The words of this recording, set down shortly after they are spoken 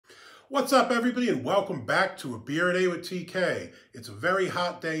What's up, everybody, and welcome back to A Beer A Day with TK. It's a very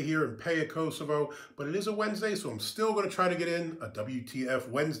hot day here in Peja, Kosovo, but it is a Wednesday, so I'm still going to try to get in a WTF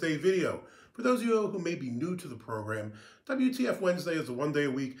Wednesday video. For those of you who may be new to the program, WTF Wednesday is the one day a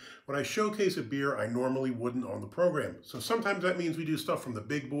week when I showcase a beer I normally wouldn't on the program. So sometimes that means we do stuff from the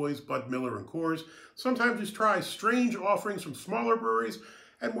big boys, Bud Miller and Coors. Sometimes we try strange offerings from smaller breweries.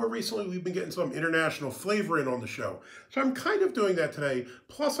 And more recently, we've been getting some international flavor in on the show. So I'm kind of doing that today.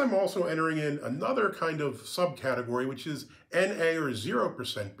 Plus, I'm also entering in another kind of subcategory, which is NA or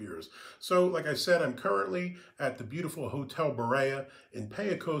 0% beers. So like I said, I'm currently at the beautiful Hotel Bavaria in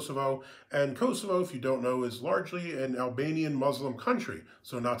Peja, Kosovo. And Kosovo, if you don't know, is largely an Albanian Muslim country.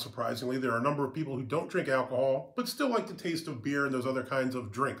 So not surprisingly, there are a number of people who don't drink alcohol, but still like the taste of beer and those other kinds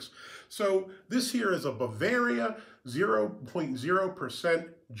of drinks. So this here is a Bavaria 0.0%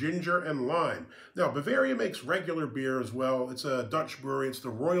 ginger and lime. Now, Bavaria makes regular beer as well. It's a Dutch brewery. It's the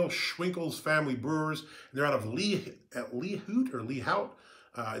Royal Swinkels family brewers. They're out of Lieshout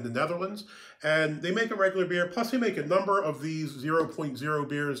in the Netherlands. And they make a regular beer, plus they make a number of these 0.0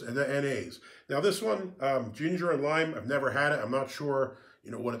 beers and the NAs. Now, this one, ginger and lime, I've never had it. I'm not sure,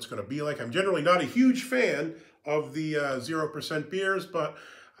 what it's going to be like. I'm generally not a huge fan of the 0% beers, but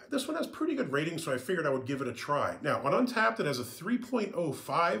this one has pretty good ratings, so I figured I would give it a try. Now, on Untappd, it has a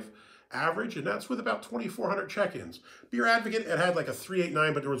 3.05 average, and that's with about 2,400 check-ins. Beer Advocate, it had like a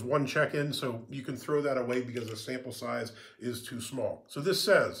 3.89, but there was one check-in, so you can throw that away because the sample size is too small. So this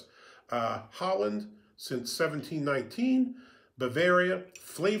says, Holland since 1719, Bavaria,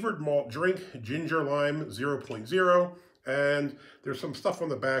 flavored malt drink, ginger lime 0.0, and there's some stuff on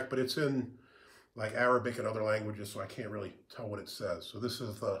the back, but it's in like Arabic and other languages, so I can't really tell what it says. So this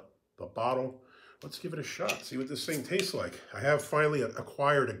is the bottle. Let's give it a shot, see what this thing tastes like. I have finally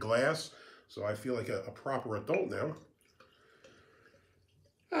acquired a glass, so I feel like a proper adult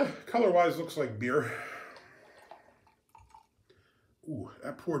now. Color-wise, looks like beer. Ooh,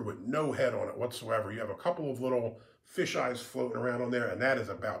 that poured with no head on it whatsoever. You have a couple of little fish eyes floating around on there, and that is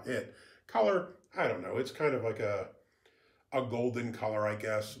about it. Color, I don't know. It's kind of like a golden color, I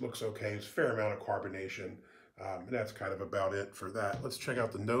guess. Looks okay. It's a fair amount of carbonation. And that's kind of about it for that. Let's check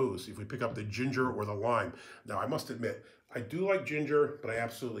out the nose, see if we pick up the ginger or the lime. Now, I must admit, I do like ginger, but I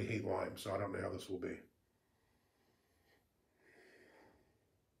absolutely hate lime, so I don't know how this will be.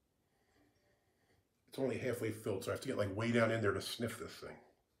 It's only halfway filled, so I have to get like way down in there to sniff this thing.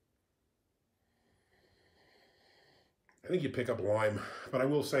 I think you pick up lime, but I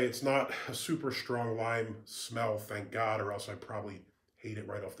will say it's not a super strong lime smell, thank God, or else I'd probably hate it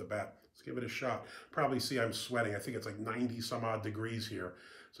right off the bat. Let's give it a shot. Probably see I'm sweating. I think it's like 90 some odd degrees here.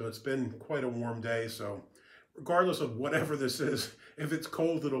 So it's been quite a warm day. So regardless of whatever this is, if it's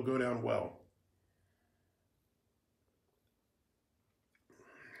cold, it'll go down well.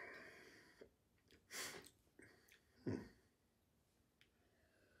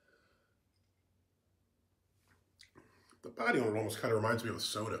 The body on it almost kind of reminds me of a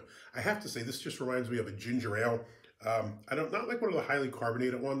soda. I have to say, this just reminds me of a ginger ale. Not like one of the highly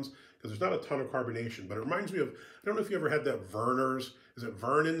carbonated ones, because there's not a ton of carbonation, but it reminds me of, I don't know if you ever had that Vernors, is it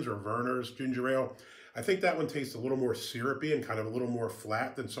Vernon's or Vernor's ginger ale? I think that one tastes a little more syrupy and kind of a little more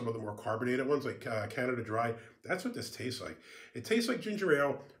flat than some of the more carbonated ones, like Canada Dry. That's what this tastes like. It tastes like ginger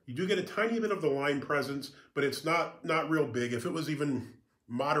ale. You do get a tiny bit of the lime presence, but it's not real big. If it was even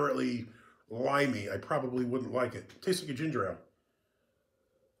moderately limey, I probably wouldn't like it. It tastes like a ginger ale.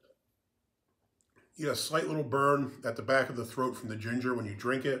 You get a slight little burn at the back of the throat from the ginger when you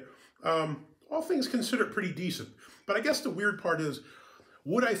drink it. All things considered pretty decent. But I guess the weird part is,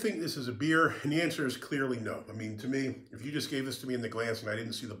 would I think this is a beer? And the answer is clearly no. I mean, to me, if you just gave this to me in the glass and I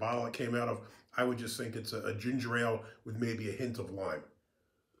didn't see the bottle it came out of, I would just think it's a ginger ale with maybe a hint of lime.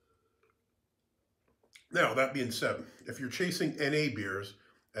 Now, that being said, if you're chasing NA beers,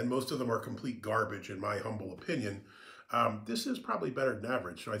 and most of them are complete garbage in my humble opinion, this is probably better than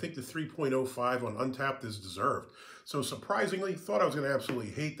average. So I think the 3.05 on Untappd is deserved. So surprisingly, thought I was going to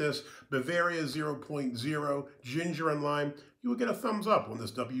absolutely hate this. Bavaria 0.0, ginger and lime. You will get a thumbs up on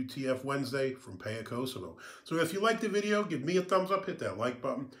this WTF Wednesday from Peja, Kosovo. So if you liked the video, give me a thumbs up, hit that like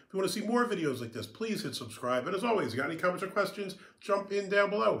button. If you want to see more videos like this, please hit subscribe. And as always, you got any comments or questions, jump in down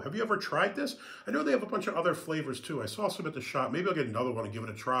below. Have you ever tried this? I know they have a bunch of other flavors too. I saw some at the shop. Maybe I'll get another one and give it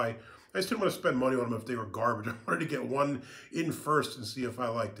a try. I just didn't want to spend money on them if they were garbage. I wanted to get one in first and see if I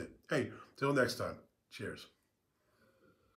liked it. Hey, till next time, cheers.